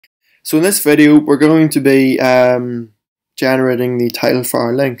So in this video we're going to be generating the title for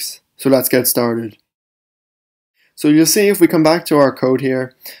our links. So let's get started. So you'll see if we come back to our code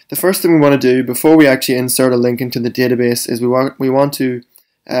here, the first thing we want to do before we actually insert a link into the database is we want to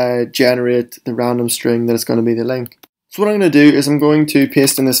generate the random string that is going to be the link. So what I'm going to do is I'm going to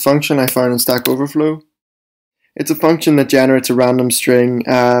paste in this function I found in Stack Overflow. It's a function that generates a random string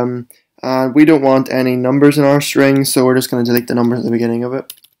and we don't want any numbers in our string, so we're just going to delete the numbers at the beginning of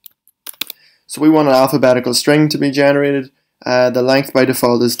it. So we want an alphabetical string to be generated. The length by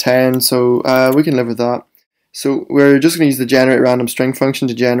default is 10, so we can live with that. So we're just going to use the generate random string function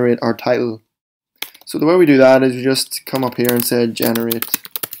to generate our title. So the way we do that is we just come up here and say generate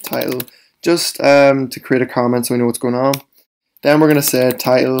title, just to create a comment so we know what's going on. Then we're going to say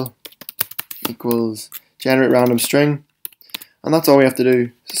title equals generate random string, and that's all we have to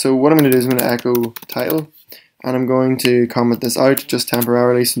do. So what I'm going to do is I'm going to echo title, and I'm going to comment this out just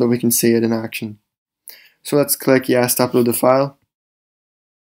temporarily so that we can see it in action. So let's click yes to upload the file.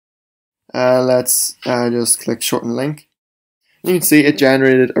 Let's just click shorten link. You can see it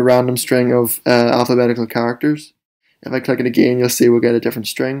generated a random string of alphabetical characters. If I click it again, you'll see we'll get a different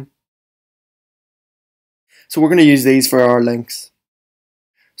string. So we're going to use these for our links.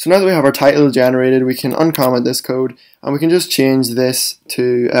 So now that we have our title generated, we can uncomment this code and we can just change this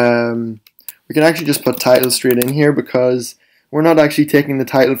to, we can actually just put title straight in here because we're not actually taking the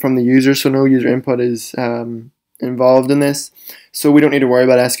title from the user, so no user input is involved in this. So we don't need to worry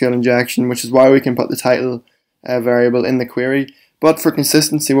about SQL injection, which is why we can put the title variable in the query. But for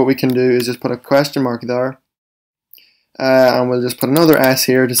consistency, what we can do is just put a question mark there. And we'll just put another S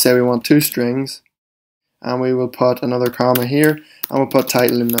here to say we want two strings. And we will put another comma here, and we'll put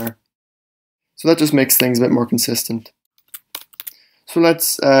title in there. So that just makes things a bit more consistent. So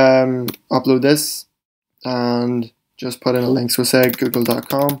let's upload this and just put in a link. So say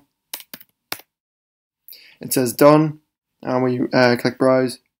google.com. It says done, and we click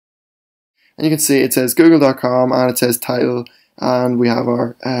browse. And you can see it says google.com and it says title, and we have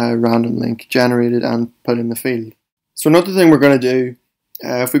our random link generated and put in the field. So another thing we're going to do,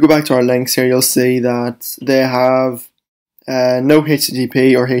 if we go back to our links here, you'll see that they have no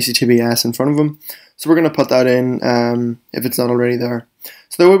HTTP or HTTPS in front of them. So we're going to put that in if it's not already there.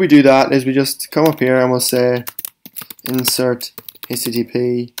 So the way we do that is we just come up here and we'll say insert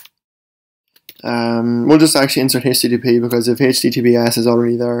HTTP. We'll just actually insert HTTP because if HTTPS is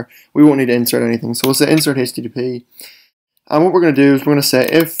already there, we won't need to insert anything. So we'll say insert HTTP. And what we're going to do is we're going to say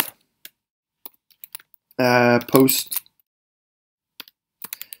if post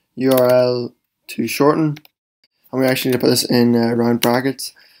URL to shorten, and we actually need to put this in round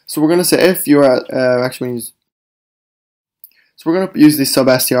brackets. So we're going to say if URL so we're going to use the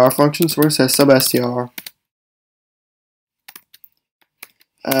sub-str function. So we're going to say sub-str,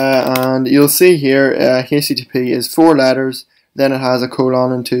 and you'll see here HTTP is 4 letters, then it has a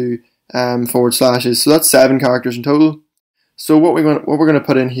colon and 2 forward slashes. So that's 7 characters in total. So what we're going to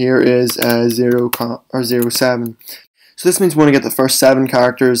put in here is 0, 7. So this means we want to get the first 7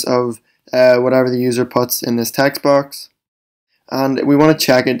 characters of whatever the user puts in this text box, and we want to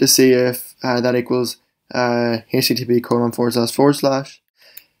check it to see if that equals HTTP ://,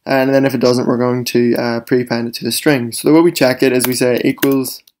 and then if it doesn't, we're going to prepend it to the string. So the way we check it is we say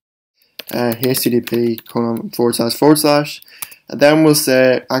equals HTTP ://, and then we'll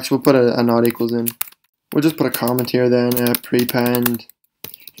say, actually we'll put a not equals in. We'll just put a comment here then, prepend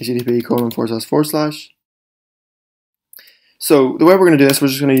HTTP ://. So the way we're going to do this, we're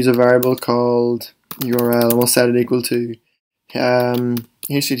just going to use a variable called URL, and we'll set it equal to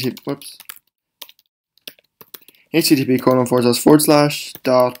HTTP ://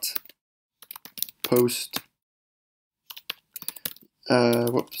 dot post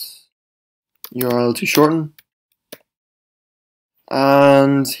URL to shorten,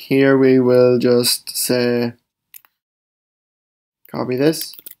 and here we will just say copy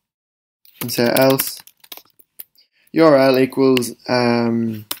this and say else URL equals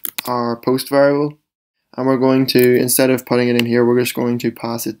our post variable, and we're going to, instead of putting it in here, we're just going to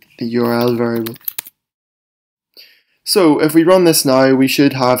pass it the URL variable. So if we run this now, we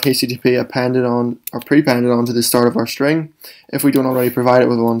should have HTTP appended on or prepended onto the start of our string if we don't already provide it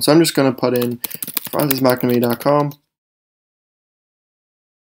with one. So I'm just going to put in francismcnamee.com,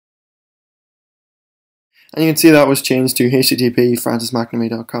 and you can see that was changed to HTTP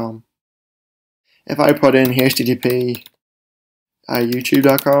francismcnamee.com. If I put in HTTP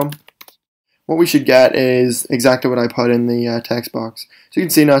youtube.com, what we should get is exactly what I put in the text box. So you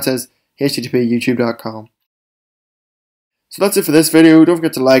can see now it says HTTP youtube.com. So that's it for this video. Don't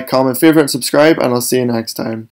forget to like, comment, favorite, and subscribe, and I'll see you next time.